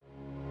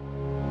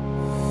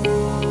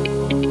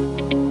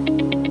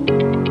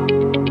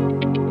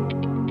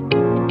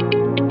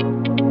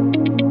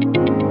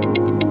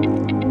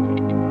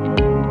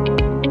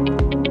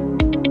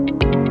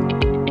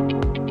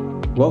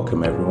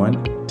Welcome,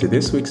 everyone, to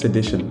this week's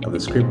edition of the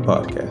Script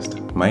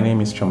Podcast. My name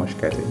is Chomosh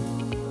Kate.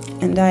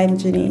 And I'm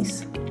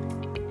Janice.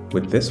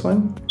 With this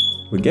one,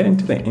 we get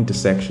into the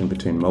intersection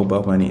between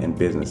mobile money and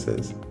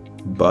businesses,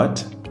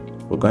 but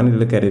we're going to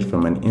look at it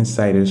from an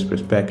insider's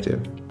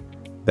perspective.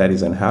 That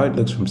is on how it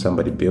looks from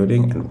somebody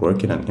building and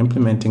working on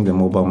implementing the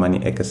mobile money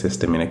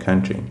ecosystem in a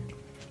country.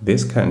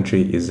 This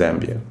country is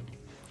Zambia.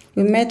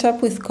 We met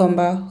up with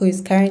Komba, who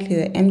is currently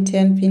the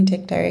MTN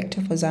Fintech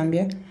Director for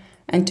Zambia,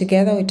 and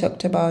together we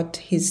talked about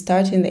his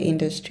start in the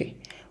industry.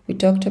 We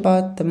talked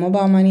about the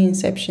mobile money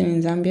inception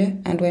in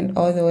Zambia and went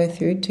all the way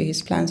through to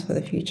his plans for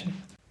the future.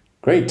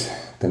 Great,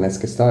 then let's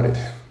get started.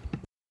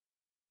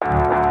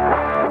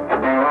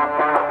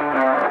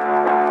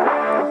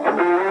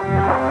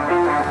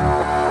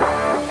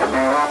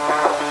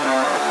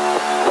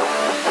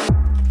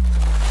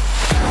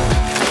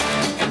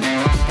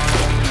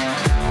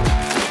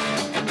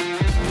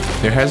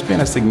 There has been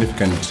a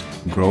significant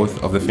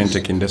growth of the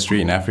fintech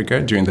industry in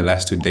Africa during the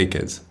last 2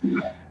 decades.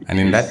 And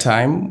in that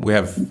time, we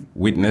have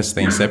witnessed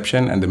the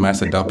inception and the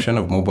mass adoption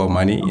of mobile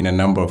money in a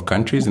number of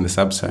countries in the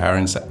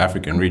sub-Saharan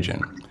African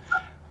region.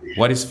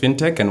 What is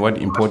fintech and what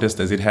importance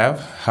does it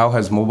have? How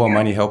has mobile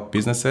money helped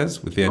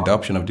businesses with the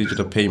adoption of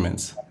digital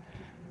payments?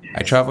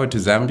 I traveled to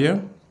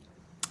Zambia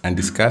and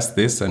discussed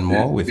this and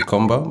more with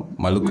Komba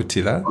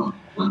Malukutila,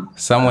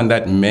 someone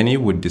that many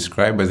would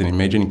describe as an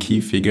emerging key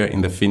figure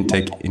in the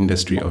fintech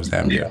industry of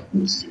Zambia.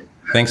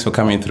 Thanks for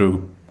coming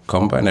through,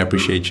 Komba, and I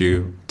appreciate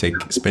you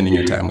spending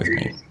your time with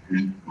me.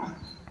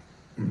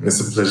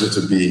 It's a pleasure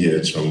to be here,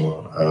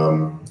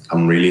 Chomo.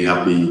 I'm really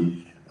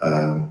happy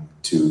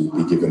to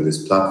be given this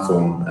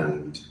platform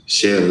and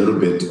share a little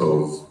bit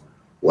of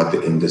what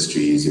the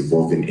industry is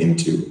evolving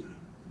into,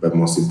 but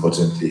most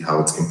importantly, how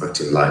it's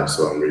impacting lives.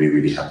 So I'm really,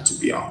 really happy to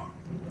be on.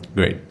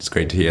 Great. It's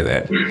great to hear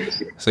that.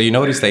 So you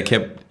noticed I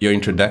kept your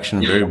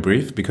introduction very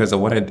brief because I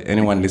wanted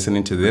anyone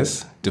listening to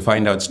this to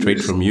find out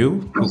straight from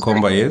you who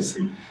Komba is.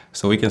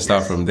 So we can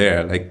start from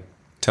there.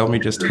 Tell me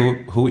just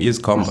who is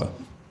Komba?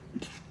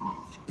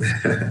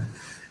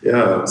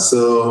 Yeah,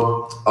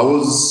 so I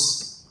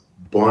was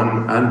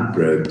born and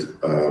bred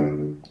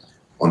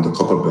on the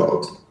Copper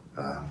Belt,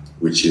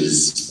 which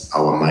is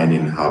our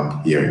mining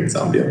hub here in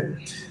Zambia.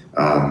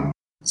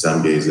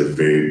 Zambia is a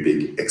very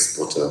big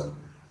exporter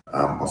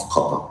of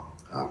copper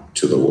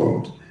to the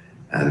world.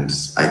 And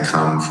I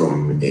come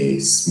from a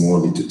small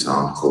little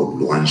town called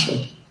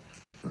Luansha.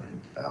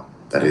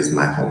 That is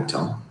my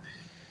hometown.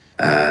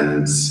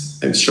 And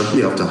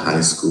shortly after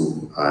high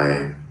school,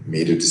 I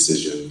made a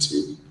decision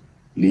to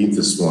leave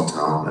the small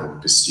town and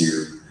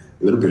pursue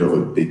a little bit of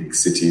a big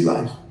city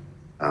life.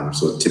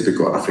 So a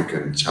typical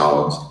African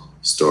child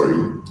story,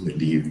 you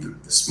leave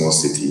the small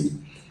city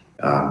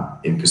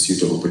in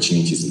pursuit of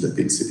opportunities in the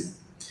big city.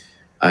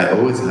 I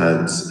always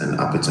had an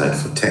appetite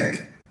for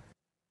tech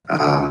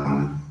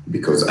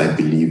because I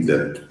believe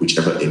that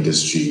whichever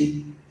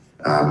industry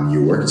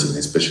you worked in,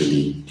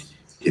 especially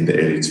in the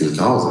early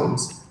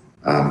 2000s,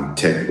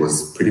 tech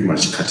was pretty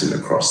much cutting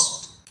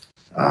across.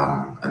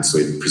 And so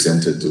it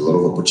presented a lot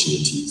of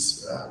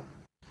opportunities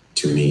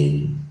to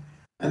me.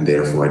 And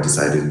therefore, I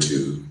decided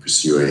to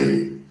pursue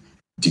a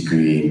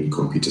degree in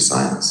computer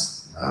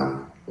science. It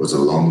was a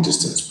long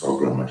distance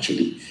program,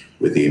 actually,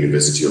 with the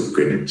University of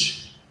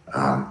Greenwich.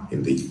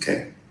 In the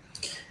UK.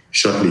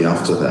 Shortly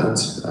after that,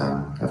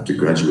 after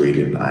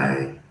graduating,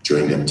 I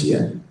joined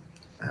MTN,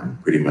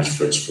 pretty much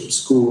first from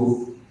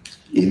school,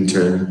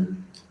 intern,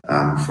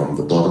 from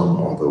the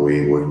bottom all the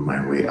way, working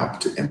my way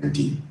up to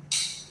MD.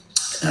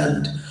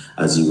 And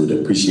as you would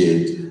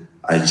appreciate,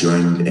 I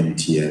joined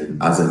MTN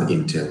as an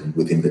intern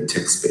within the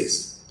tech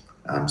space.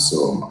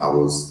 So I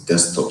was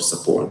desktop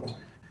support.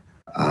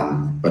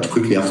 But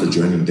quickly after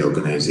joining the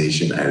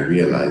organization, I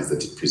realized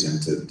that it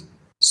presented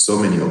so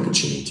many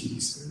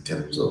opportunities in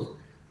terms of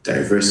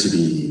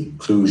diversity,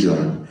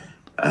 inclusion,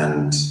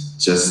 and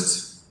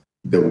just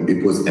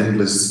it was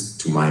endless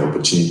to my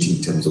opportunity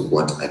in terms of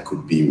what I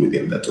could be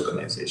within that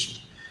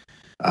organization.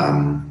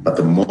 But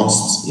the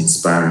most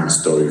inspiring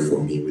story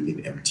for me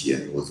within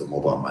MTN was the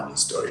mobile money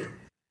story.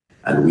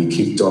 And we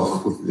kicked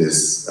off with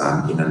this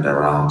in and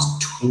around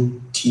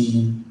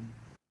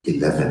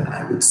 2011,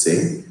 I would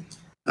say,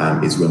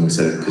 is when we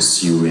started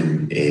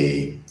pursuing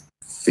a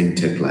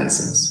fintech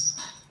license.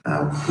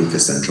 With the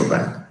central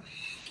bank.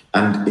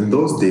 And in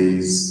those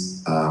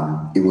days,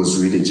 it was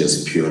really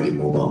just purely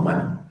mobile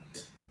money.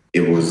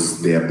 It was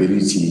the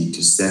ability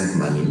to send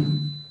money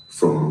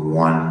from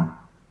one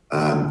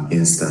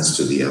instance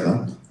to the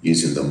other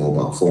using the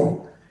mobile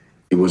phone.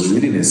 It was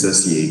really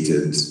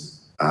necessitated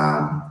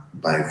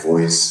by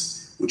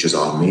voice, which is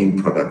our main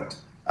product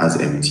as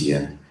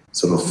MTN,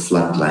 sort of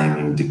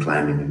flatlining,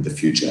 declining in the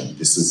future.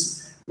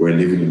 We're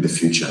living in the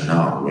future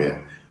now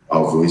where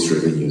our voice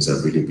revenues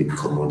have really been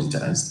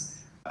commoditized.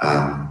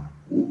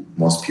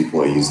 Most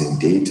people are using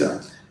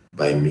data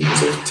by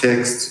means of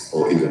text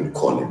or even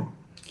calling.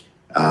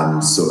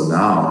 So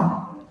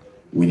now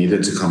we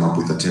needed to come up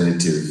with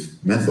alternative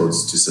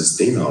methods to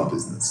sustain our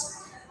business.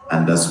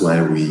 And that's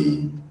why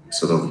we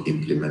sort of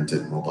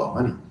implemented mobile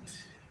money.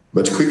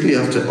 But quickly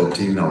after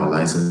obtaining our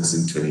license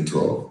in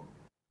 2012,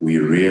 we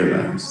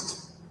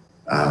realized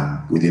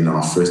within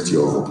our first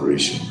year of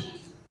operation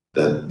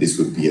that this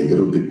would be a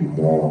little bit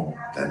more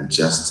than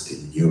just a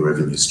new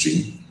revenue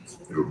stream.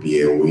 It would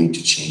be a way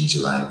to change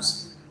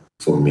lives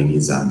for many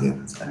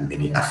Zambians and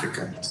many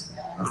Africans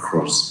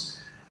across.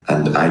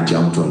 And I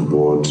jumped on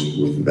board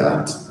with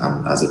that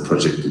as a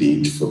project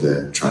lead for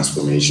the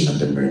transformation and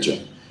the merger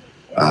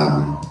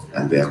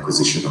and the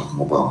acquisition of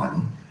mobile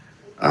money.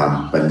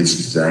 But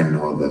little did I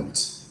know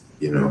that,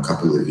 a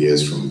couple of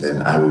years from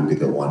then, I will be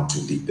the one to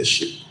lead the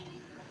ship.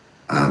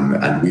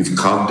 And we've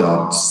carved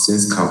out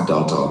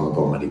our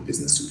mobile money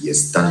business to be a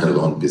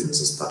standalone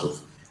business as part of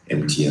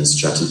MTN's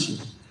strategy.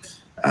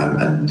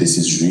 And this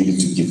is really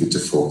to give it a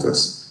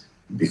focus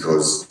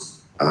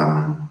because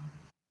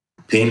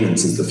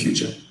payments is the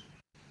future.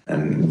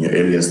 And in your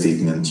earlier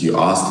statement, you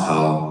asked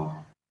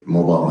how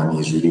mobile money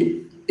is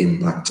really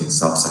impacting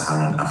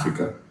sub-Saharan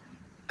Africa.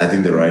 I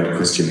think the right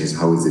question is,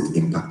 how is it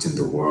impacting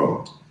the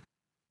world?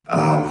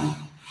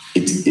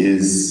 It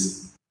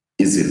is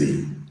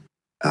easily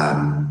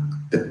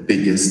the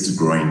biggest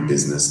growing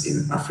business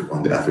in Africa,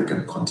 on the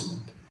African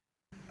continent.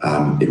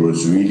 It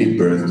was really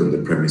birthed on the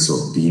premise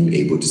of being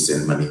able to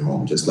send money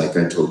home. Just like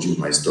I told you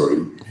my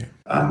story,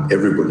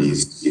 everybody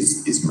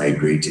is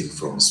migrating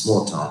from a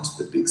small town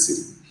to the big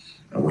city.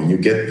 And when you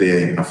get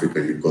there in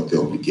Africa, you've got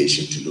the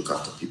obligation to look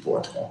after people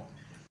at home.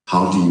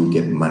 How do you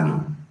get money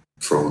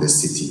from the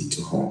city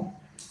to home?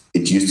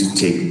 It used to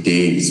take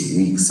days,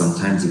 weeks,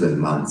 sometimes even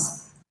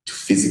months to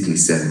physically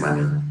send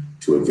money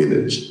to a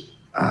village.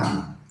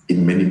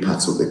 In many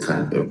parts of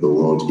the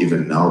world,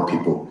 even now,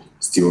 people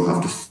still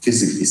have to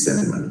physically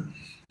send money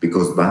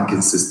because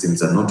banking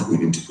systems are not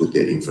willing to put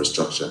their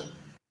infrastructure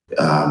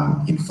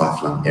in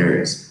far-flung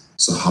areas.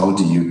 So how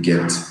do you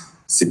get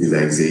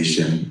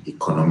civilization,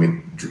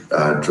 economic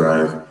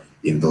drive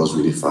in those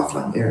really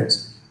far-flung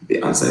areas?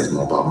 The answer is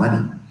mobile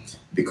money,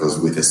 because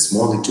with a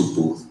small little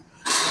booth,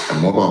 a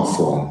mobile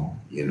phone,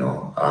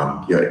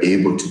 you're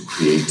able to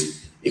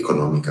create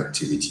economic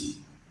activity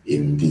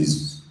in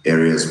these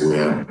areas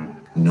where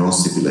no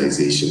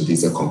civilization,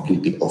 these are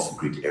completely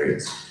off-grid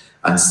areas.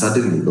 And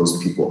suddenly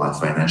those people are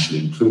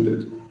financially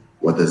included.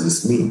 What does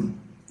this mean?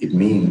 It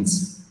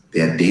means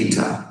their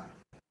data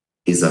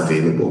is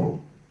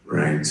available,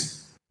 right?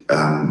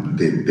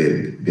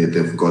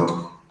 They've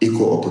got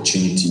equal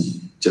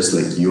opportunity, just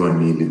like you and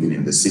me living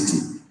in the city,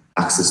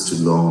 access to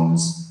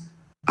loans,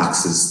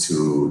 access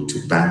to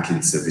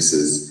banking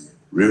services,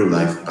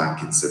 real-life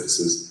banking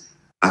services,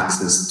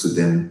 access to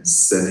them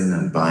selling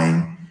and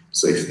buying.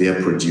 So if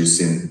they're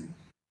producing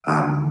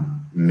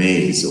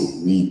maize or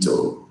wheat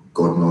or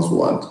God knows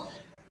what,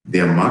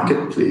 their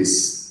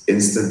marketplace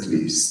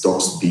instantly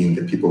stops being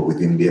the people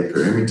within their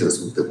perimeters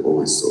who they've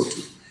always sold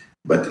to.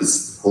 But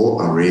it's a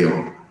whole array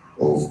of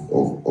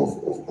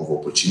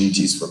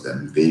opportunities for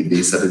them.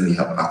 They suddenly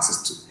have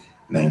access to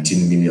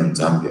 19 million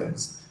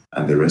Zambians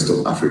and the rest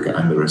of Africa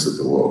and the rest of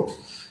the world.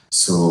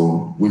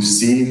 So we've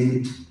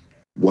seen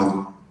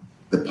what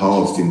the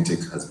power of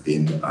fintech has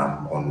been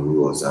on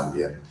rural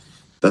Zambia.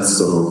 That's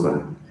sort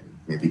of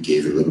maybe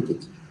gave a little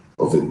bit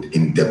of an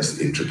in-depth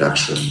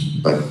introduction,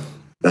 but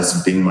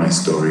that's been my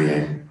story.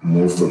 I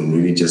moved from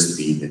really just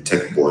being a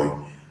tech boy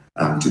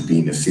to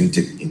being a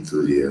fintech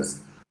enthusiast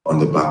on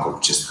the back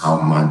of just how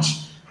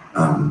much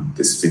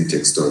this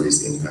fintech story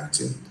is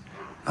impacting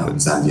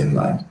Zambian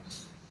life.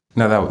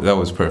 No, that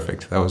was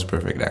perfect. That was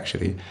perfect,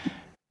 actually.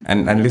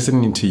 And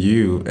listening to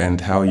you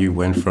and how you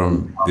went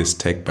from this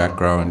tech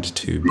background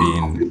to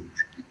being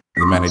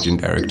the managing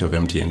director of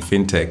MTN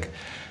Fintech,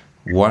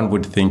 one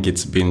would think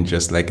it's been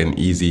just like an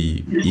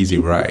easy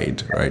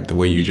ride, right? The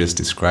way you just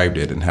described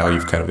it and how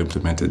you've kind of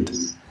implemented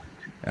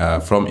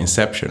from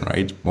inception,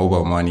 right?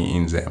 Mobile money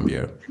in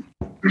Zambia.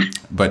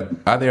 But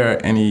are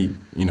there any,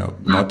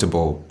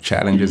 notable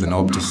challenges and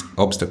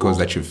obstacles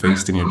that you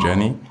faced in your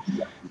journey?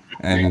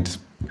 And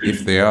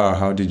if there are,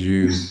 how did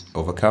you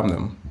overcome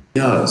them?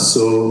 Yeah,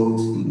 so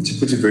to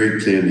put it very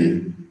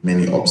clearly,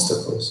 many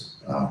obstacles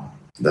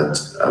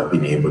that I've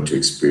been able to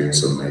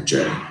experience on my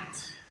journey.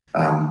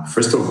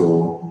 First of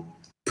all,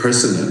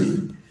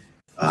 personally,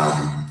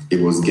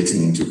 it was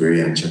getting into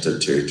very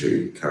uncharted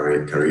territory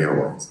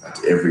career-wise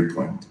at every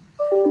point.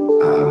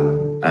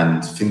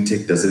 And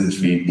fintech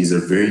is a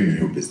very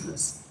new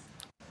business.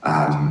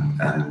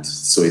 And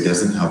so it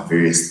doesn't have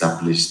very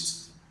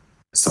established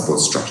support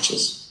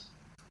structures,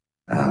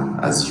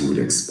 as you would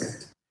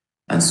expect.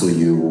 And so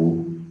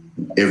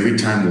every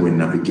time we're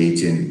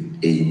navigating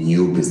a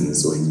new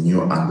business or a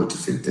new angle to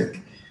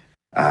fintech,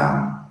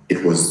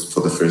 it was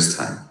for the first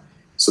time.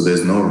 So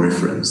there's no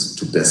reference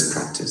to best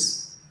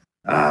practice.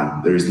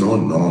 There is no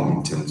norm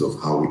in terms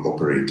of how we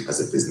operate as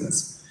a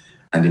business.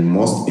 And in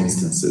most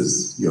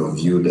instances, you're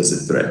viewed as a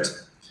threat.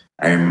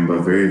 I remember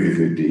very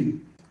vividly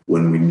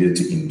when we needed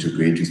to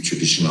integrate with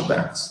traditional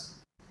banks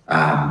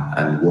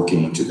and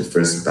walking into the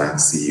first bank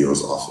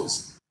CEO's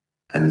office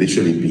and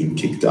literally being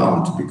kicked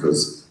out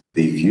because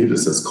they viewed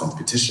us as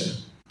competition.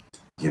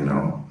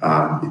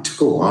 It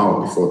took a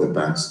while before the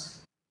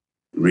banks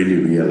really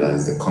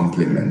realized the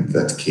complement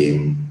that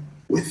came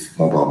with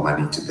mobile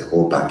money to the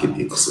whole banking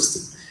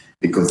ecosystem.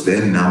 Because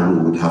then now we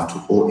would have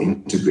to all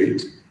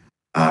integrate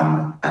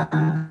and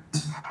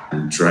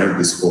drive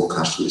this whole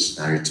cashless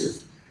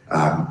narrative.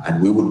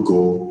 And we would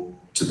go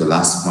to the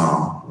last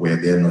mile where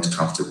they're not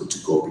comfortable to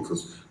go,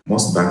 because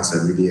most banks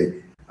are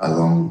really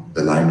along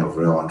the line of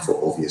rail, and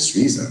for obvious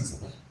reasons.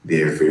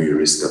 They're a very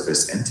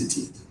risk-averse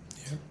entity.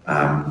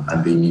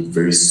 And they need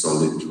very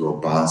solid,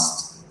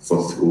 robust,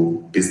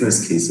 thought-through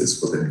business cases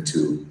for them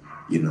to,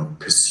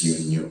 pursue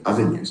new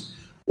avenues.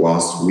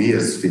 Whilst we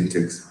as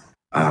fintechs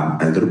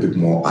are a little bit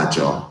more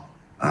agile,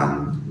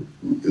 a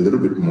little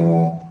bit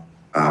more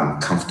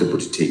comfortable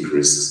to take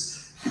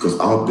risks, because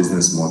our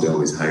business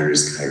model is high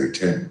risk, high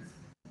return.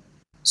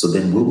 So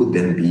then we would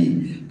then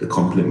be the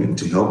complement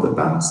to help the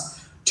banks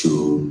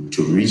to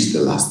reach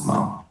the last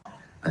mile.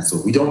 And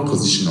so we don't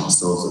position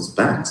ourselves as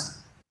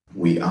banks.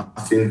 We are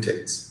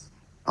fintechs.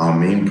 Our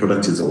main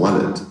product is a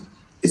wallet.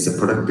 It's a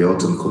product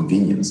built on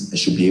convenience. I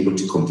should be able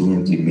to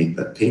conveniently make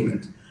that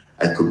payment.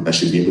 I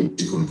should be able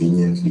to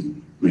conveniently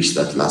reach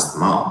that last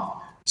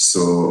mile.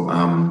 So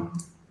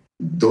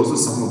those are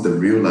some of the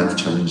real life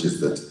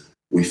challenges that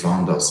we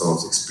found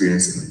ourselves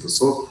experiencing. And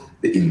also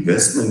the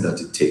investment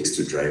that it takes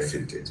to drive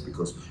fintechs,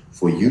 because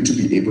for you to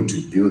be able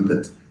to build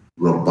that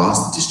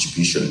robust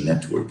distribution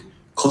network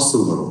costs a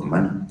lot of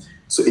money.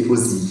 So it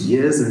was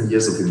years and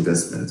years of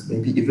investment,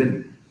 maybe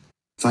even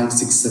 5,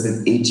 6,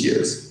 7, 8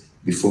 years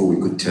before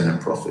we could turn a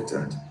profit.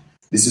 And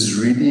this is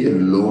really a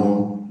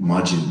low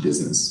margin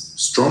business,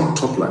 strong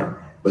top line,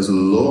 but it's a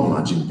low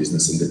margin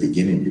business in the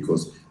beginning,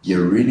 because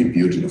you're really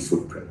building a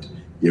footprint.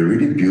 You're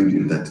really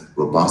building that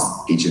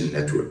robust agent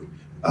network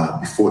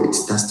before it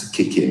starts to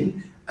kick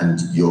in and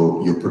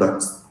your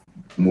products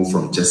move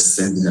from just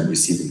sending and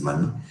receiving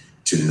money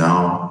to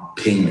now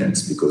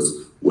payments,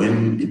 because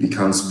when it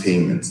becomes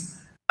payments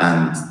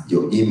and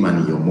your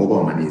e-money, your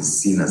mobile money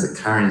is seen as a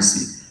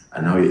currency,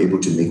 and now you're able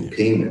to make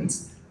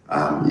payments,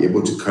 you're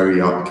able to carry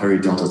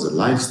it out as a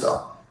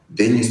lifestyle,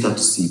 then you start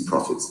to see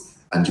profits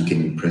and you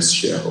can impress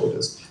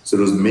shareholders. So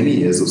there was many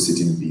years of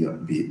sitting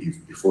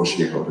before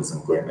shareholders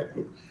and going like,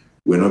 look,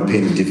 we're not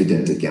paying a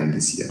dividend again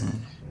this year,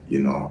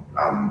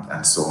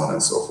 and so on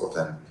and so forth.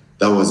 And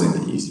that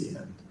wasn't easy.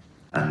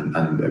 And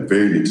a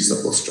very little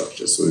support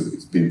structure. So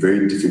it's been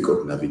very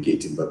difficult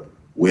navigating, but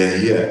we're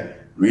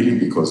here really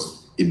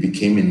because it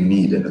became a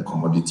need and a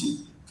commodity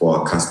for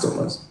our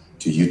customers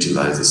to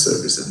utilize the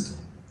service, and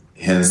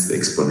hence the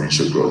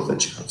exponential growth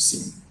that you have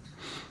seen.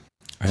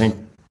 I think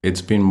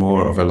it's been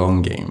more of a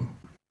long game,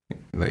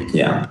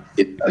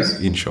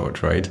 in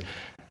short, right?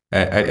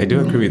 I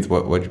do agree with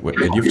what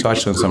and you've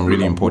touched on some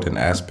really important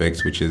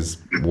aspects, which is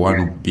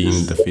one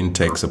being the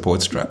fintech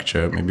support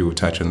structure. Maybe we'll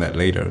touch on that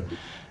later.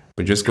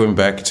 But just going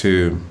back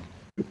to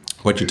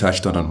what you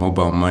touched on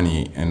mobile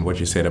money and what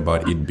you said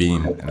about it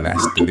being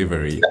last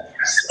delivery,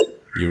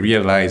 you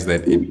realize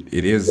that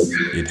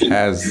it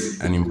has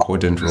an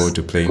important role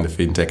to play in the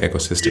fintech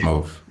ecosystem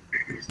of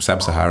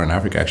sub-Saharan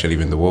Africa, actually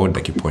even the world,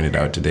 like you pointed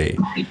out today.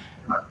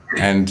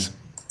 And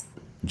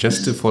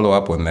just to follow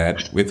up on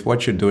that, with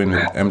what you're doing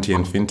with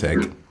MTN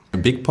Fintech, a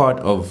big part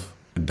of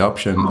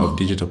adoption of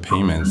digital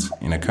payments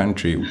in a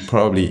country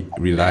probably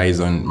relies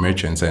on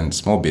merchants and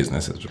small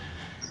businesses.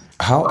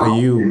 How are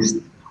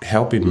you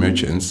helping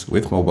merchants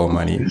with mobile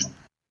money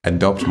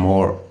adopt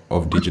more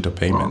of digital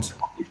payments?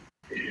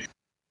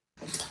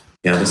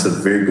 Yeah, that's a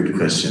very good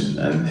question.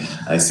 And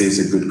I say it's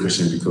a good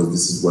question because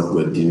this is what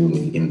we're dealing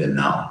with in the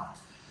now.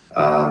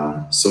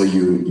 So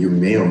you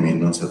may or may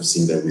not have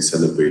seen that we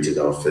celebrated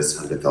our first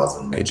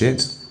 100,000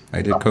 merchants.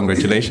 I did.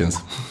 Congratulations.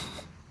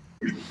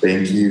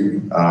 Thank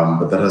you.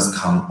 But that has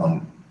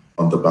come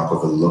on the back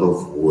of a lot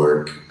of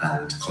work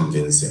and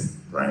convincing,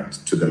 right,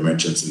 to the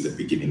merchants in the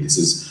beginning. This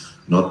is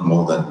not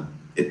more than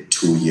a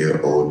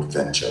 2-year-old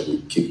venture.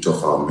 We kicked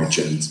off our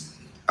merchant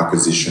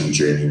acquisition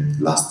journey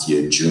last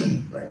year,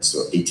 June, right?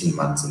 So 18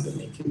 months in the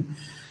making.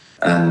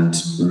 And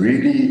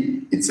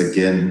really, it's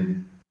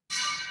again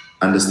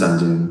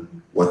understanding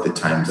what the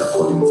times are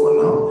calling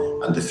for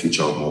now and the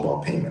future of mobile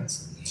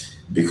payments.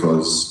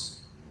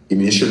 Because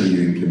initially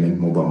you implement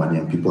mobile money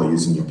and people are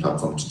using your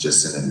platform to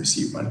just send and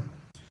receive money.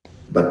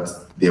 But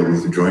they're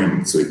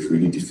withdrawing, so it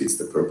really defeats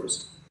the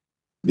purpose.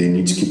 They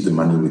need to keep the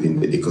money within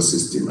the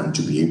ecosystem and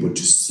to be able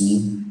to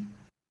see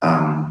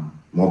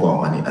mobile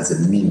money as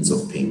a means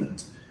of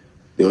payment.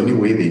 The only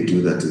way they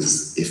do that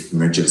is if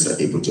merchants are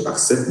able to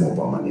accept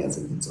mobile money as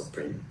a means of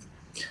payment.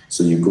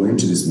 So you go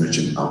into this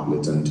merchant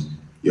outlet and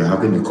you're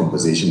having a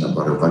conversation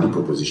about a value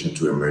proposition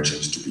to a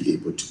merchant to be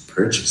able to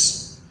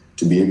purchase,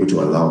 to be able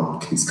to allow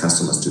his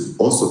customers to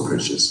also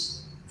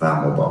purchase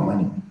via mobile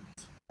money.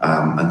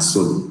 And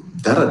so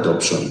that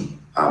adoption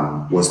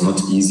was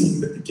not easy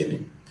in the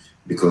beginning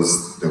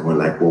because they were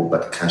like, well,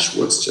 but cash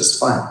works just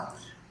fine.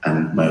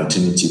 And my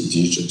alternative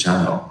digital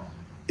channel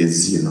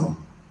is,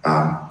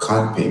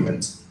 card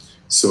payments.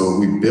 So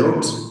we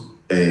built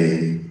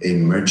a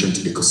merchant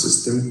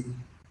ecosystem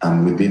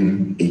and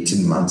within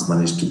 18 months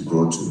managed to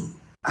grow to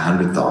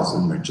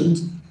 100,000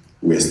 merchants.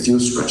 we're still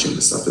scratching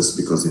the surface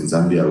because in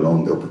Zambia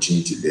alone, the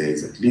opportunity there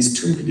is at least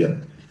 2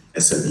 million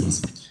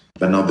SMEs.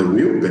 But now the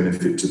real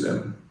benefit to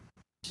them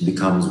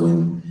becomes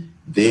when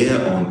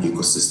their own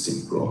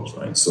ecosystem grows,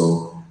 right?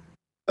 So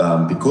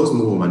because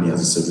mobile money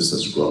as a service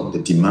has grown, the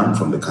demand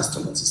from the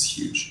customers is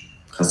huge.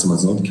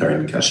 Customers are not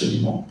carrying cash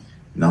anymore.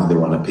 Now they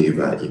want to pay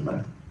via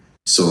e-money.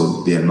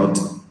 So they are not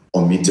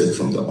omitted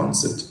from the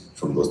onset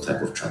from those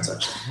type of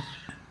transactions.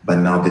 But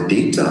now the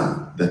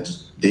data that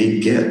they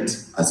get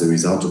as a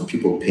result of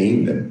people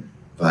paying them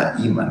via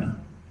e-money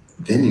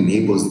then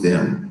enables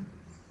them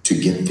to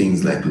get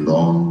things like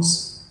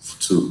loans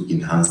to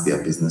enhance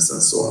their business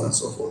and so on and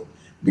so forth.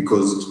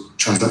 Because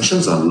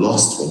transactions are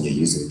lost when you're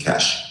using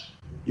cash.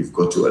 You've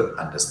got to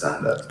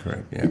understand that.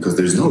 Correct, yeah. Because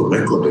there's no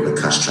record of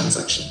a cash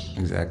transaction.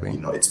 Exactly.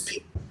 It's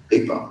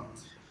paper.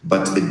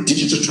 But a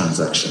digital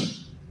transaction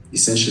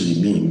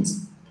essentially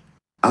means,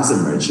 as a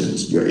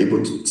merchant, you're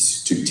able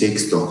to take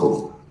stock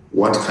of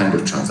what kind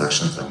of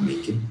transactions I'm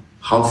making,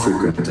 how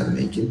frequent I'm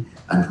making,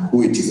 and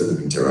who it is that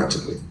I'm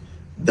interacting with.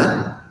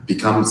 That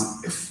becomes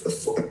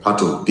a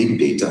part of big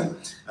data,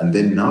 and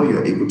then now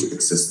you're able to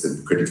access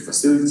the credit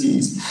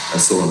facilities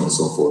and so on and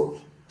so forth.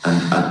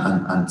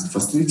 And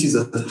facilities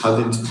that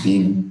haven't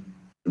been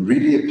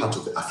really a part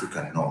of the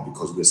African norm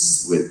because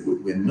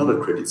we're not a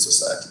credit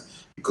society,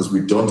 because we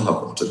don't have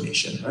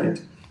automation,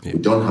 right? Yeah. We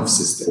don't have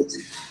systems.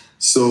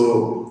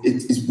 So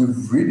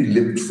we've really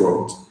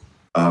leapfrogged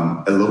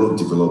a lot of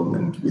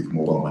development with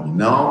mobile money.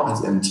 Now,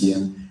 as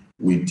MTN,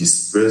 we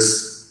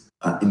disperse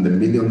in the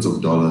millions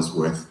of dollars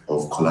worth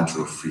of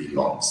collateral-free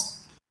loans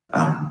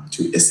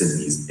to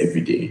SMEs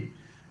every day.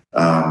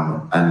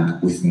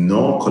 And with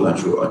no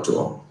collateral at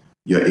all,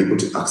 you're able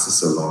to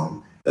access a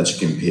loan that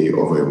you can pay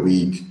over a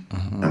week,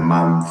 a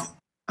month,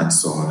 and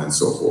so on and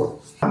so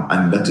forth.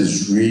 And that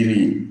is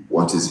really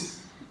what is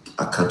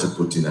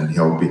catapulting and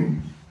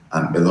helping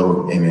a lot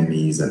of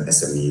MMEs and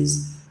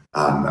SMEs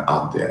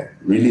out there.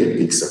 Really a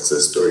big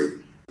success story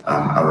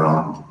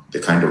around the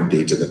kind of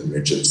data that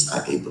merchants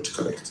are able to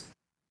collect.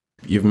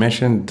 You've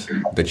mentioned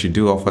that you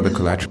do offer the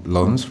collateral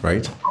loans,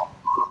 right?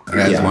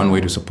 That's one way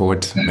to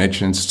support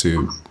merchants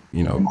to,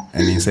 and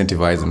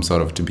incentivize them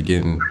sort of to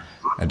begin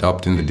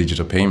adopting the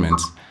digital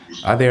payments.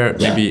 Are there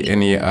maybe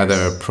any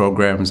other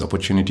programs,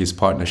 opportunities,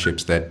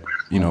 partnerships that,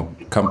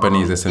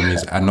 companies,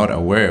 SMEs are not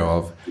aware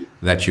of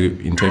that you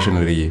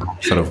intentionally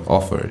sort of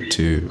offer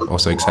to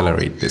also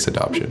accelerate this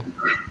adoption?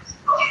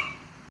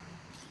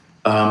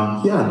 There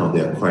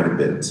are quite a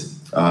bit.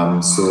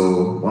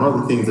 So one of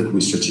the things that we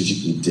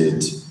strategically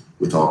did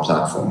with our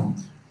platform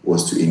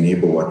was to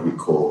enable what we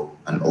call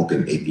an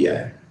open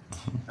API.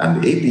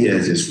 And the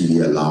APIs just really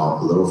allow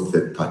a lot of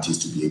third parties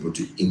to be able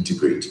to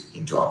integrate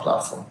into our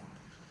platform.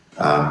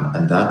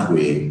 And that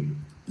way,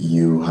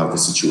 you have a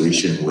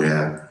situation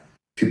where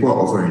people are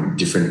offering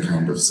different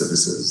kinds of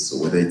services. So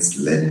whether it's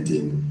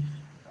lending,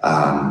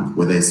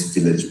 whether it's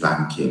village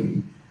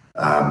banking,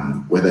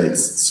 whether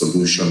it's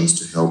solutions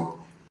to help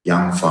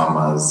young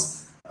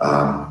farmers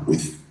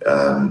with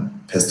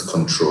pest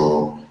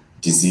control,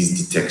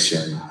 disease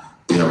detection.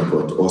 We have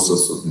got all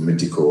sorts of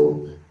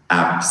medical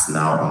apps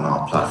now on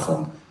our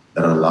platform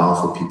that allow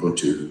for people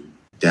to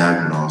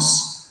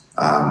diagnose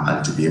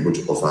and to be able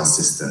to offer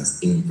assistance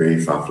in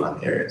very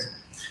far-flung areas.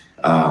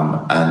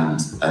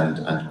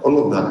 And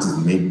all of that is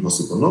made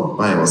possible not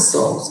by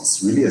ourselves.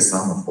 It's really a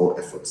sum of all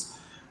efforts,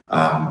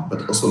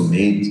 but also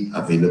made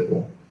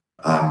available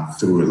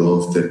through a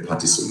lot of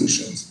third-party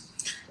solutions.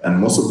 And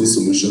most of these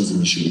solutions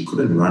initially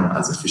couldn't run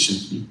as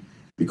efficiently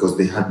because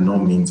they had no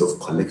means of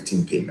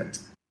collecting payment,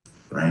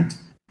 right?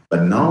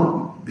 But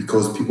now,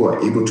 because people are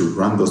able to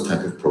run those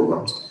type of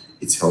programs,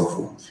 it's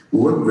helpful. We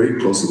work very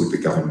closely with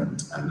the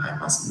government, and I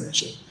must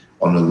mention,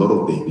 on a lot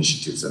of the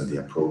initiatives and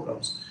their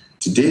programs.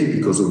 Today,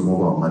 because of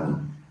mobile money,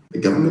 the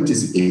government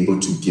is able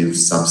to give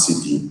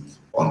subsidy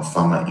on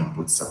farmer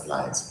input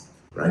supplies,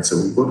 right? So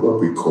we've got what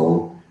we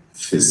call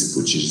FISP,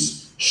 which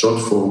is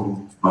short for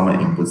Farmer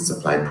Input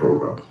Supply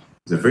Program.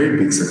 It's a very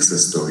big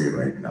success story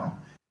right now,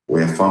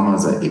 where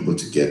farmers are able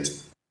to get,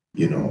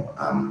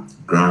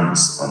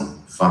 grants on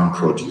farm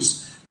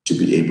produce to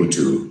be able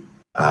to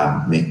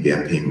make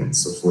their payments.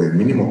 So for a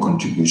minimal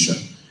contribution,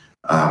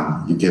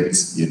 you get,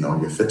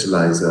 your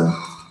fertilizer,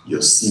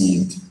 your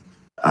seed,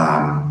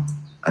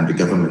 and the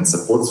government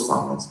supports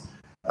farmers,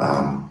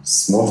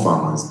 small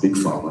farmers, big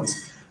farmers,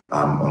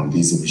 on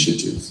these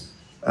initiatives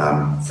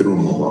through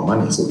mobile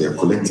money. So they're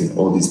collecting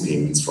all these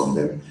payments from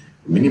them,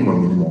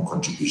 minimal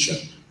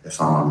contribution the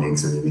farmer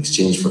makes, and in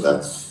exchange for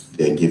that,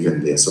 they're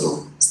given their sort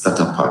of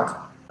starter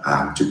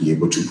pack to be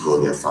able to grow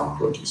their farm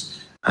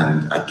produce.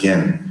 And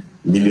again,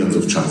 millions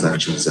of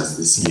transactions just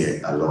this year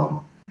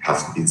alone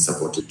have been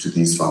supported to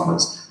these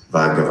farmers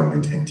via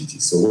government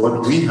entities. So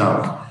what we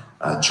have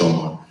at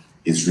Choma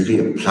is really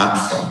a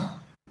platform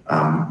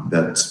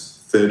that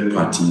third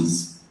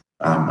parties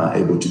are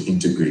able to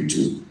integrate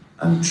to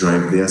and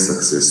drive their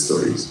success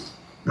stories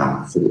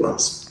through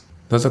us.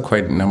 Those are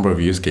quite a number of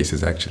use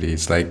cases, actually.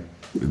 It's like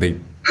they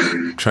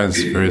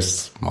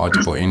transverse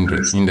multiple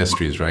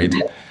industries, right?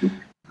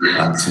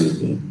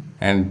 Absolutely.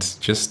 And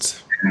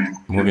just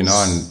moving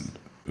on,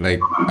 like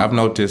I've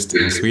noticed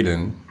in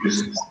Sweden,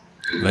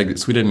 like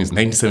Sweden is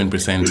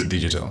 97%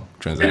 digital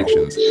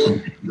transactions,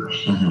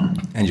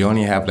 and you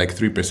only have like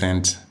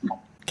 3%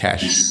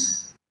 cash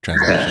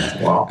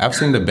transactions. Wow. I've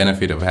seen the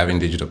benefit of having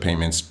digital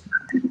payments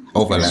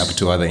overlap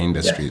to other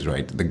industries,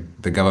 right?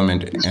 The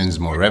government earns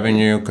more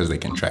revenue because they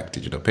can track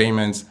digital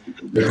payments.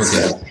 People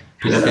can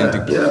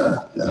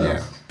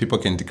people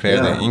can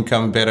declare their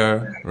income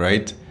better,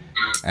 right?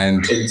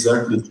 And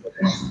Exactly.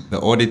 the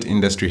audit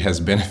industry has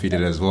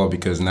benefited as well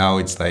because now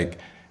it's like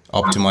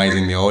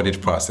optimizing the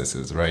audit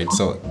processes, right?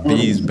 So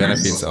these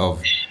benefits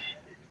of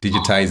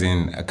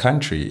digitizing a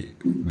country,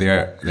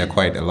 they're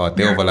quite a lot.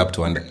 They overlap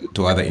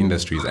to other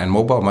industries, and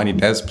mobile money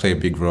does play a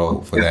big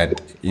role for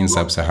that in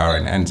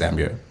sub-Saharan and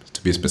Zambia,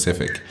 to be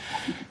specific.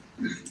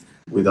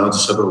 Without a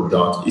shadow of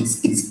doubt,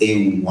 it's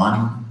a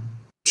 $1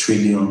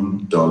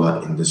 trillion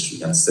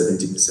industry, and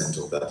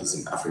 70% of that is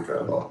in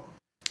Africa alone.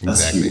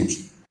 That's Exactly. huge.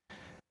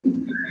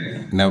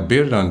 Now,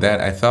 build on that,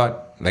 I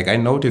thought, like, I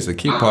noticed a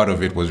key part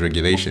of it was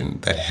regulation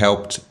that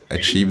helped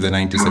achieve the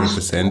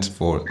 97%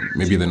 for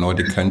maybe the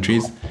Nordic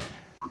countries.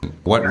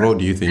 What role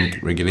do you think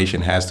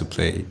regulation has to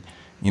play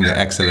in the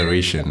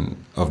acceleration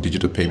of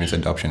digital payments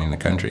adoption in the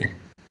country?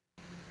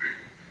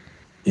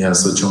 Yeah,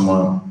 so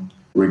Choma,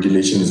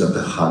 regulation is at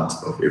the heart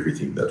of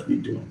everything that we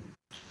do.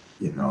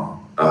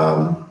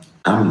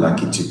 I'm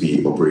lucky to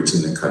be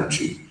operating in a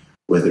country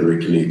where the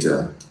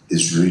regulator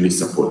is really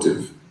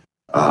supportive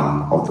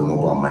of the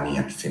mobile money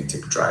and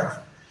fintech drive.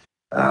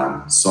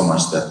 So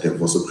much that they've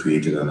also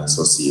created an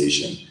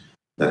association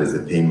that is a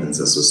payments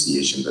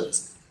association that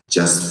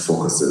just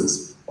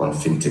focuses on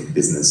fintech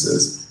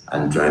businesses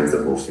and drives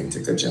the whole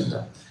fintech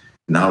agenda.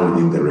 Now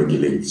within the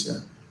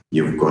regulator,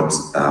 you've got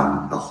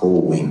a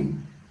whole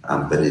wing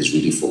that is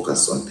really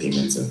focused on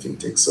payments and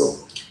fintech. So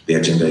the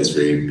agenda is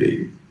very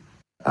big.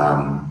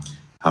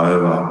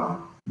 However,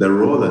 the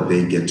role that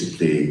they get to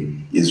play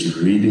is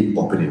really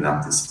opening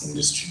up this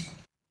industry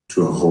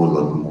to a whole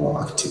lot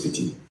more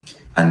activity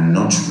and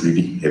not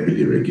really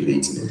heavily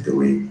regulating it the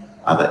way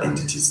other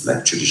entities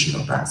like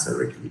traditional banks are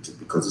regulated,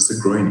 because it's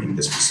a growing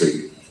industry, so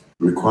it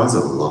requires a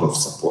lot of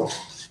support.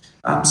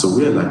 So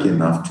we are lucky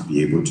enough to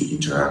be able to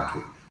interact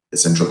with the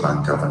central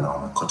bank governor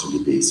on a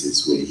quarterly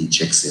basis, where he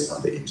checks in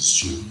on the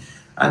industry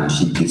and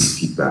he gives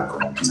feedback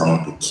on some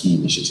of the key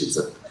initiatives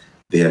that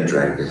they are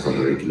driving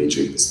from a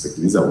regulatory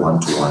perspective. These are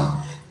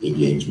one-to-one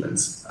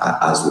engagements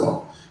as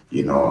well,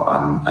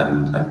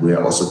 and we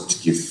are also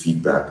to give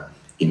feedback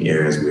in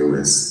areas where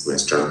we're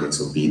struggling.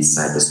 So be it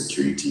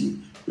cybersecurity,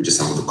 which is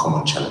some of the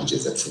common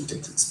challenges that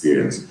fintech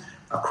experience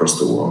across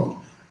the world,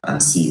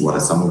 and see what are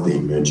some of the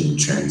emerging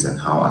trends and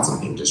how as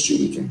an industry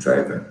we can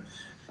drive them.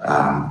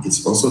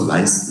 It's also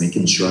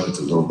making sure that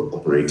a lot of the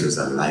operators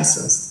are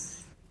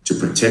licensed to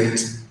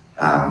protect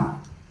a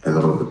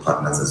lot of the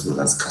partners as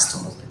well as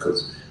customers,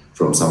 because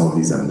from some of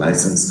these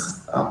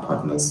unlicensed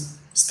partners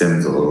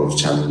stems a lot of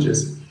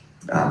challenges,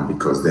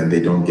 because then they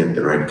don't get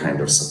the right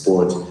kind of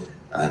support,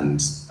 and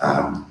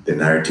the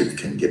narrative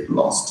can get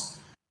lost.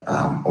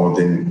 Or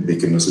then they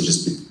can also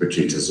just be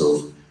perpetrators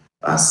of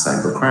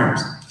cyber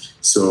crimes.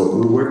 So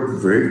we work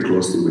very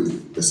closely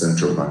with the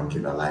central bank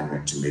in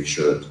alignment to make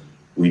sure that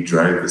we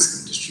drive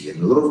this industry,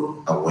 and a lot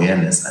of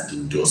awareness and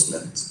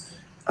endorsement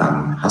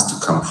has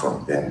to come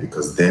from them,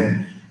 because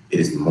then it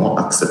is more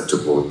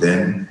acceptable.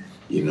 Then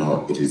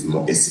it is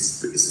more.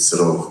 It's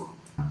sort of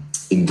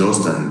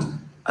endorsed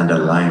and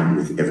aligned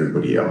with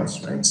everybody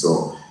else, right?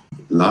 So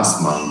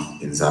last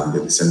month in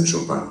Zambia, the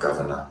central bank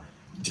governor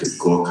did a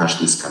Go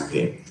Cashless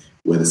campaign,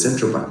 where the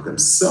central bank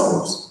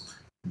themselves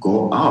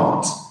go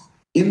out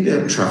in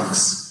their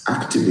trucks,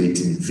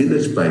 activating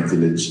village by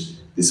village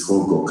this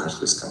whole Go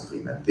Cashless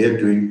campaign, and they're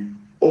doing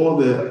all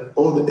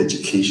the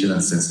education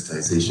and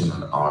sensitization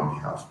on our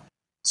behalf.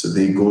 So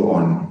they go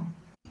on,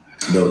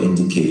 they'll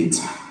indicate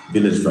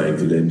village by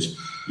village,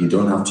 you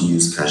don't have to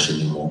use cash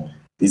anymore.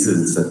 These are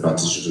the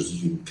disadvantages of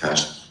using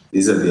cash.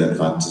 These are the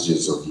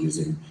advantages of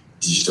using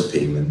digital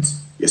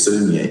payments. You're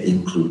certainly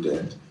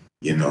included.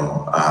 You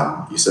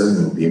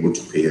certainly will be able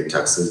to pay your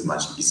taxes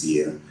much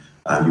easier.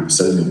 You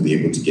certainly will be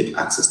able to get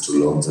access to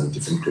loans and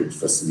different credit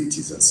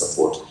facilities and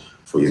support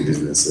for your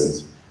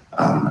businesses.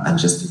 And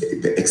just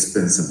the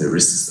expense and the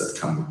risks that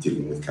come with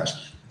dealing with cash.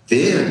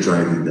 They are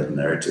driving that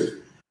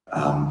narrative.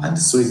 And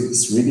so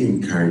it's really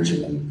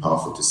encouraging and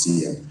powerful to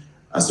see. And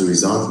as a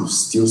result, we've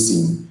still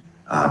seen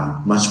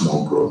much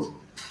more growth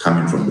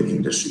coming from the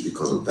industry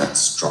because of that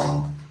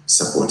strong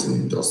support and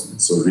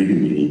endorsement. So really,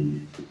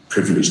 really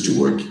privileged to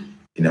work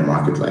in a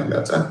market like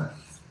that.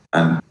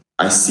 And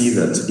I see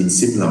that in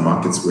similar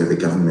markets where the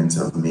governments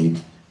have made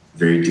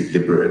very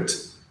deliberate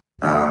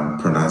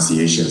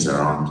pronunciations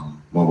around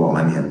mobile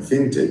money and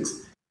fintechs,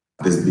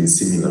 there's been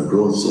similar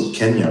growth. So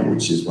Kenya,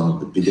 which is one of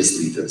the biggest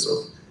leaders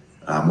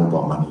of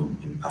mobile money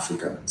in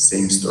Africa,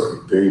 same story,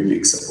 very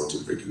big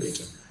supportive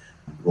regulator.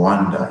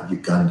 Rwanda,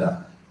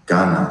 Uganda,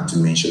 Ghana, to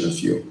mention a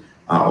few,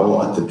 are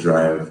all at the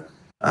drive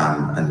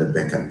and the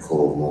beck and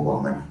call of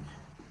mobile money,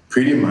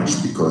 pretty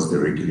much because the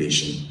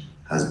regulation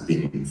has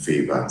been in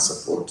favor and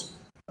support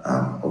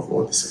of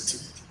all this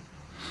activity.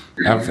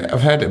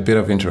 I've had a bit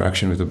of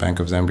interaction with the Bank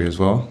of Zambia as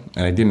well,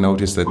 and I did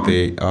notice that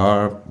they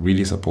are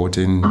really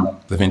supporting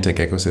the fintech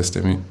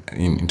ecosystem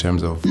in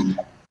terms of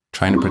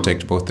trying to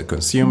protect both the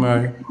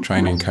consumer,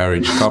 trying to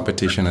encourage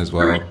competition as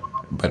well,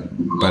 but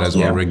as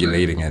well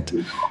regulating it.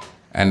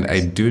 And I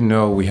do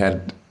know we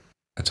had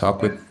a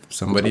talk with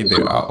somebody.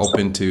 They are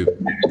open to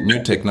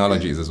new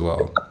technologies as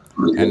well.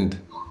 And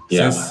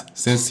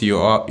since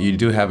you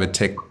do have a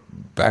tech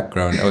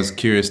background, I was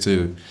curious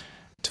to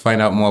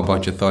find out more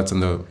about your thoughts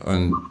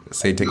on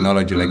say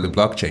technology like the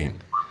blockchain.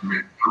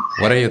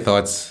 What are your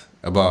thoughts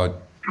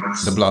about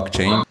the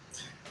blockchain?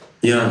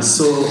 Yeah,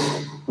 so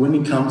when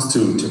it comes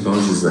to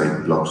technologies like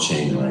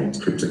blockchain, right,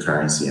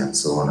 cryptocurrency and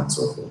so on and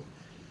so forth,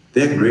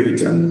 they're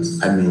great. And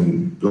I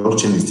mean,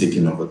 blockchain is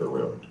taking over the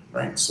world,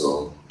 right?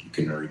 So you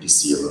can already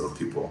see a lot of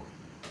people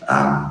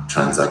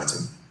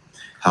transacting.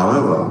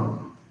 However,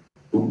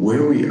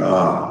 where we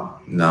are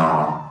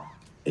now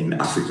in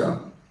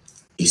Africa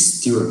is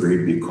still a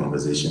very big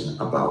conversation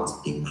about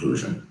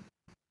inclusion.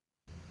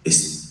 It's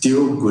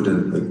still good,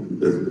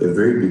 and a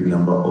very big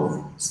number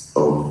of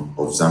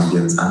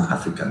Zambians and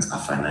Africans are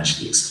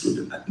financially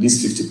excluded. At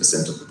least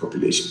 50% of the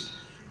population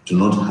do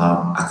not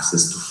have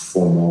access to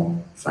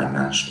formal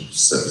financial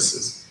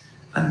services.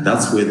 And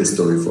that's where the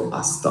story for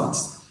us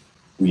starts.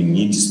 We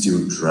need to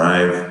still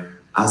drive,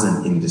 as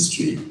an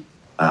industry,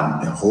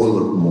 a whole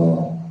lot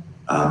more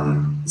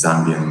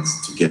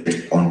Zambians to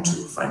get onto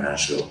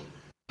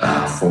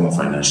formal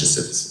financial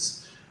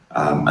services.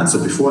 And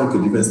so before I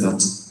could even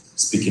start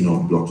speaking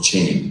of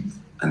blockchain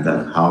and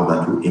how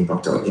that will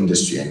impact our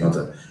industry, I know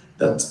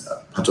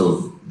that part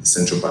of the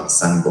central bank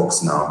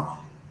sandbox now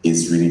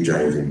is really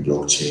driving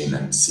blockchain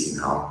and seeing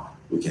how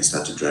we can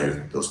start to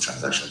drive those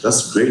transactions.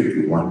 That's great.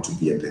 We want to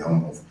be at the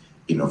helm of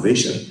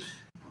innovation.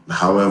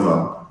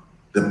 However,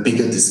 the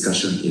bigger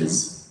discussion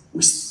is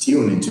we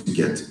still need to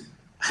get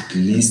at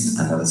least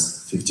another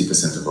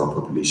 50% of our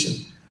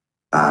population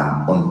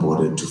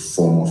onboarded to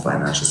formal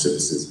financial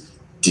services,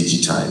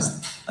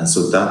 digitized. And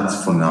so that,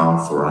 for now,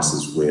 for us,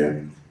 is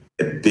where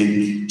a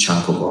big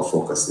chunk of our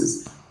focus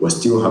is. We're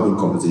still having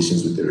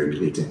conversations with the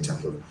regulator in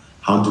terms of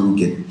how do we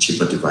get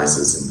cheaper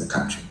devices in the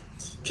country?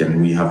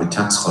 Can we have a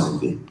tax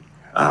holiday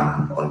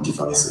on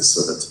devices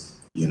so that,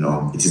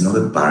 it is not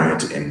a barrier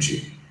to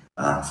entry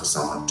for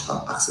someone to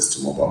have access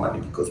to mobile money,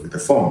 because with the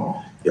phone,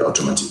 they're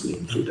automatically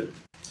included.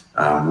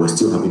 We're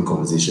still having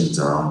conversations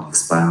around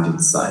expanding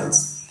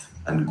sites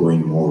and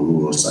going more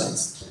rural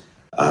sites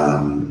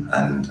and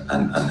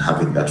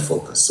having that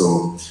focus.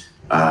 So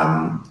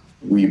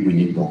we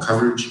need more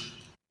coverage,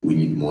 we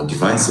need more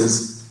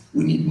devices,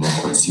 we need more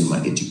consumer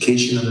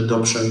education and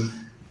adoption,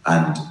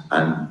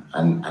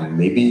 and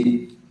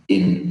maybe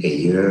in a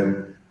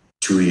year,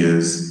 2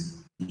 years,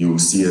 you'll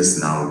see us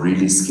now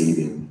really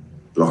scaling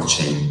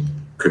blockchain,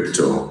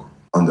 crypto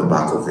on the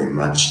back of a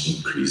much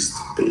increased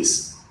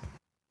base.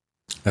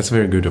 That's a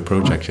very good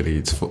approach, actually.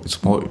 It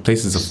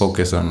places a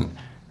focus on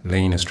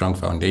laying a strong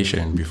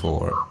foundation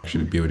before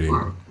actually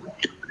building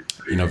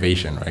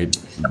innovation, right?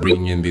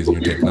 Bringing in these new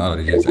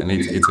technologies. And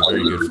it's a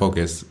very good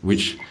focus,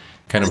 which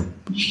kind of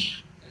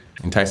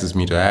entices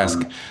me to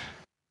ask,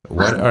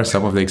 what are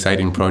some of the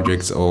exciting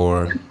projects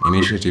or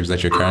initiatives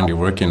that you're currently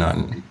working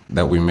on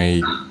that we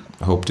may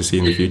hope to see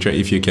in the future,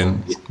 if you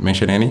can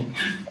mention any?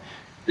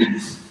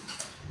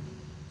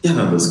 Yeah,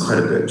 no, there's quite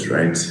a bit,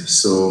 right?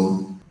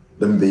 So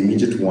the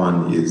immediate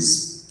one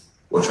is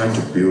we're trying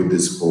to build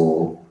this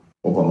whole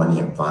mobile money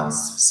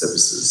advanced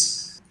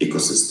services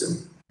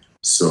ecosystem.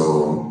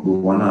 So we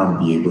want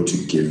to be able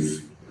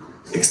to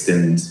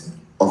extend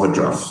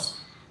overdraft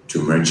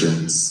to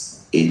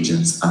merchants,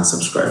 agents, and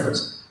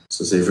subscribers.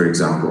 So say, for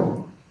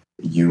example,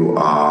 you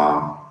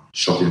are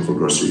shopping for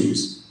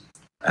groceries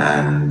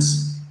and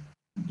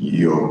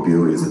your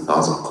bill is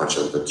 1,000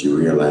 kwacha, but you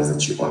realize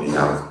that you only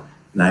have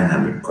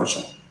 900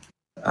 kwacha.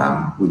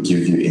 We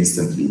give you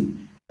instantly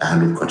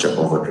 100 kwacha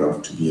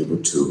overdraft to be able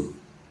to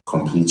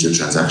complete your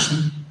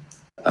transaction,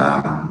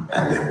 and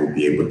then we'll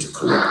be able to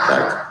collect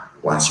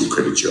back once you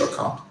credit your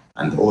account.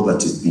 And all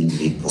that is being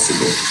made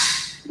possible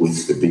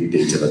with the big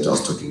data that I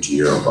was talking to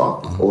you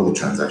about. All the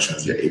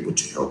transactions, you're able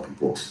to help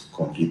people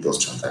complete those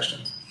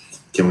transactions.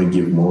 Can we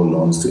give more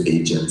loans to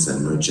agents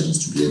and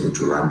merchants to be able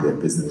to run their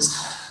business?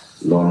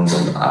 Loans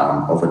and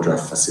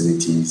overdraft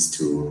facilities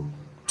to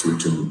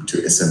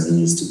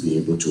SMEs to be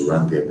able to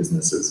run their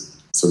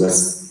businesses. So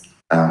that's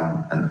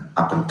an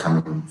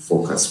up-and-coming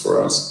focus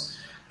for us.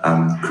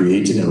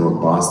 Creating a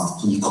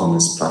robust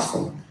e-commerce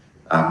platform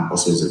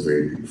also is a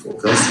very big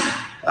focus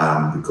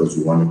because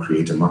we want to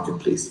create a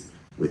marketplace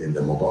within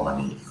the mobile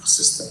money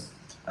ecosystem.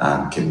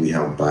 Can we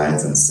have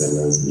buyers and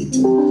sellers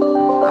meeting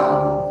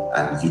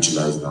and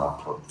utilizing our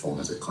platform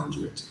as a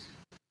conduit?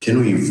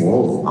 Can we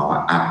evolve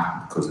our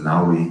app? Because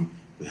now we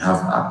have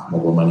app.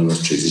 Mobile money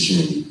was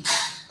traditionally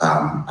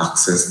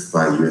accessed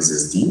by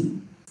USSD.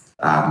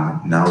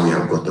 Now we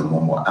have got the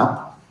Momo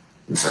app.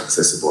 It's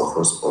accessible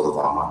across all of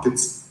our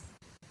markets.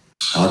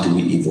 How do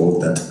we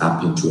evolve that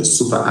app into a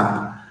super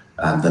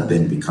app that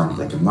then becomes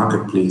like a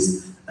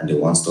marketplace and a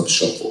one-stop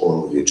shop for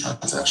all of your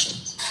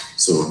transactions?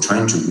 So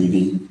trying to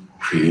really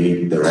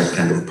create the right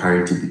kind of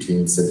parity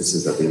between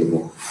services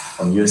available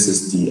on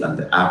USSD and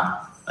the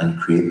app, and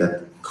create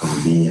that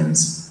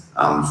convenience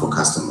for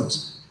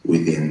customers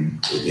within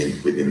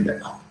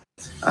the app.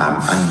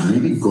 And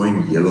really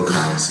going yellow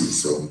currency.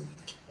 So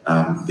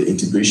the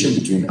integration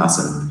between us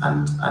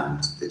and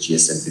the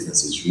GSM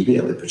business is really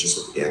at the purchase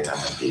of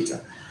airtime and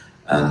data.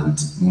 And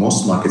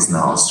most markets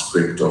now are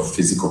scraped off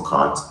physical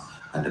cards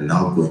and are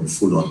now going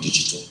full on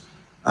digital.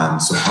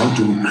 So how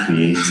do we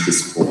create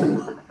this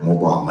whole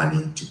mobile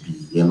money to be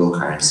yellow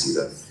currency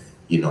that,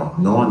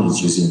 no one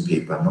is using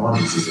paper, no one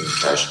is using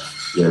cash.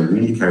 You're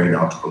really carrying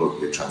out all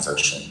of your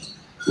transactions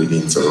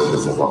within sort of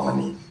the mobile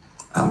money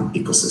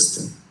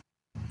ecosystem.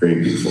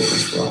 Very big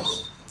focus for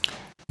us.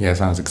 Yeah,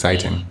 sounds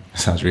exciting.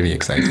 Sounds really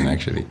exciting,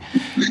 actually.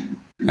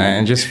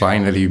 And just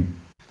finally,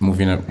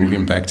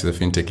 moving back to the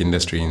fintech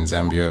industry in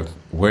Zambia,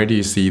 where do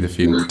you see the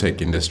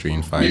fintech industry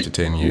in 5 to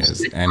 10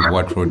 years? And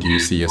what role do you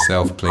see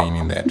yourself playing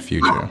in that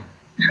future?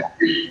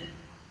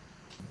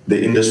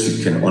 The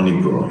industry can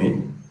only grow.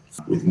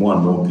 With more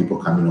and more people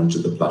coming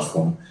onto the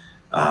platform,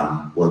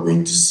 we're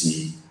going to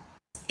see,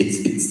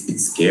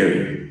 it's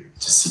scary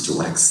to see to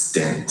what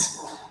extent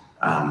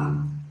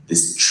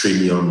this $1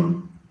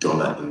 trillion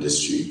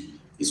industry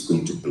is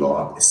going to blow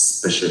up,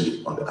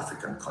 especially on the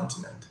African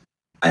continent.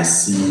 I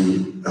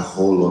see a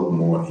whole lot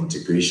more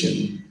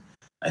integration.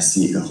 I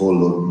see a whole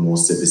lot more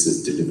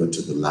services delivered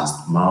to the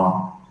last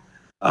mile.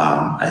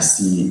 I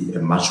see a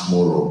much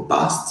more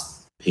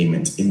robust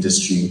payment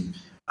industry.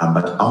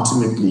 But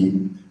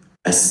ultimately,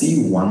 I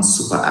see one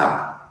super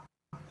app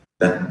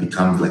that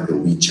becomes like a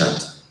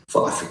WeChat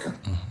for Africa,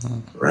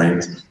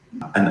 right?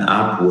 An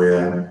app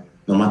where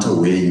no matter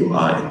where you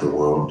are in the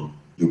world,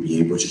 you'll be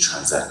able to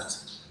transact.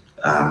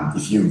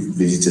 If you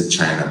visited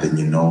China, then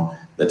you know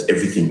that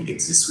everything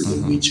exists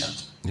within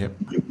WeChat. Yep.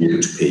 You'll be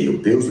able to pay your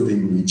bills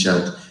within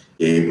WeChat.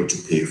 You're able to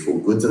pay for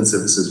goods and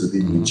services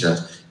within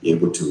WeChat. You're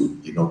able to,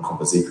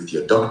 conversate with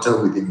your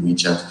doctor within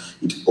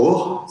WeChat. It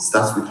all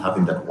starts with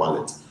having that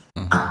wallet.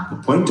 At the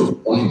point of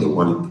owning the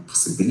wallet, the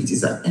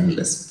possibilities are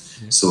endless.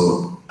 Yep.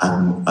 So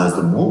as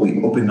the more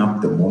we open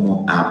up the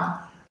Momo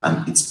app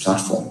and its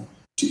platform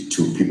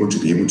to people to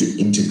be able to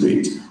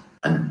integrate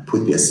and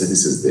put their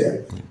services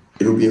there,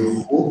 it'll be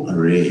a whole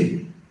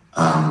array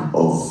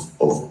of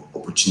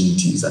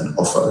opportunities and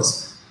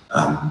offers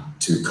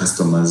to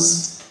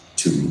customers,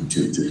 to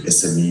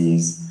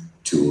SMEs,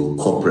 to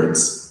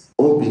corporates,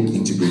 all being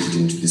integrated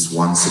into this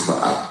one super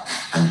app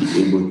and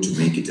be able to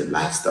make it a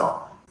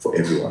lifestyle for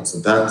everyone. So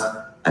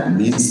that, at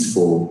least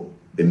for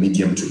the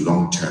medium to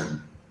long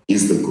term,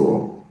 is the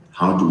goal.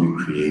 How do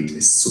we create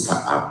a super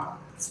app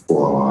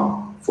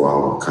for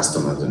our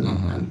customers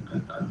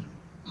and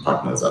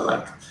partners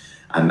alike?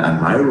 And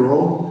my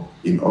role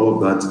in all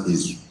of that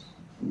is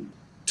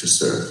to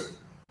serve.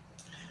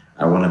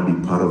 I want to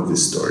be part of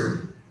this story.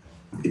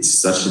 It's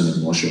such an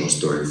emotional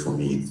story for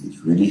me.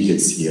 It really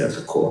hits here at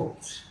the core.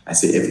 I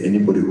say, if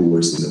anybody who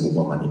works in the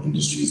mobile money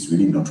industry is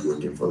really not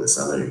working for the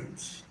salary,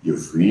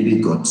 you've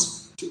really got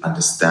to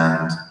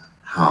understand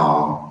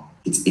how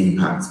it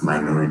impacts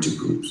minority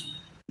groups.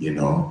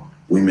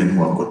 Women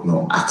who have got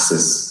no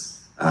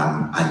access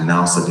are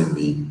now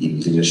suddenly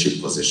in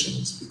leadership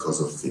positions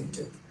because of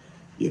fintech.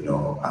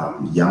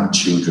 Young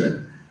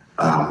children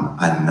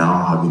are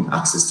now having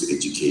access to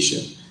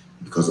education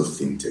because of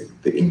fintech.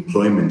 The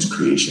employment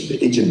creation,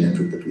 the agent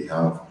network that we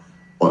have,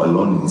 or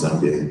alone in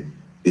Zambia,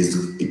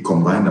 is a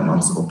combined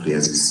amongst all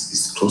players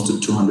is close to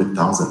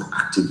 200,000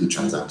 actively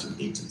transacting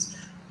agents.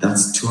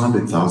 That's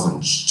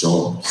 200,000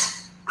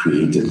 jobs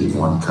created in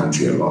one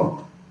country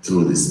alone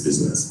through this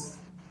business.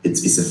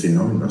 It's a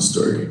phenomenal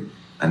story,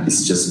 and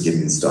it's just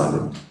getting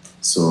started.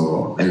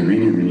 So I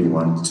really, really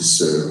want to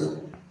serve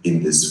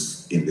in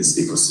this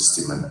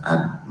ecosystem and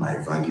add my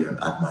value and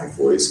add my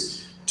voice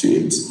to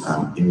it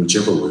in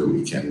whichever way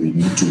we can. We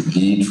need to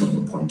lead from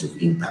a point of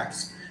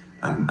impact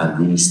and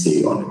really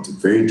stay on it. A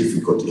very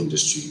difficult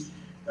industry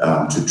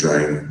to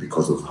drive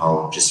because of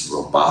how just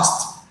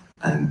robust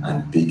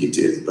and big it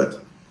is.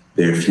 But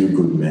there are a few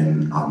good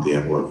men out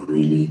there who have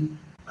really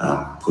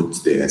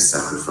put their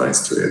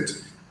sacrifice to it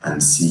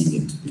and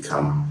seen it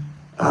become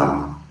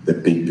the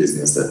big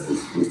business that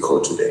we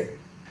call today.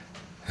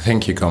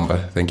 Thank you,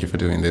 Komba. Thank you for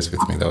doing this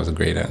with me. That was a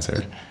great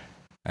answer.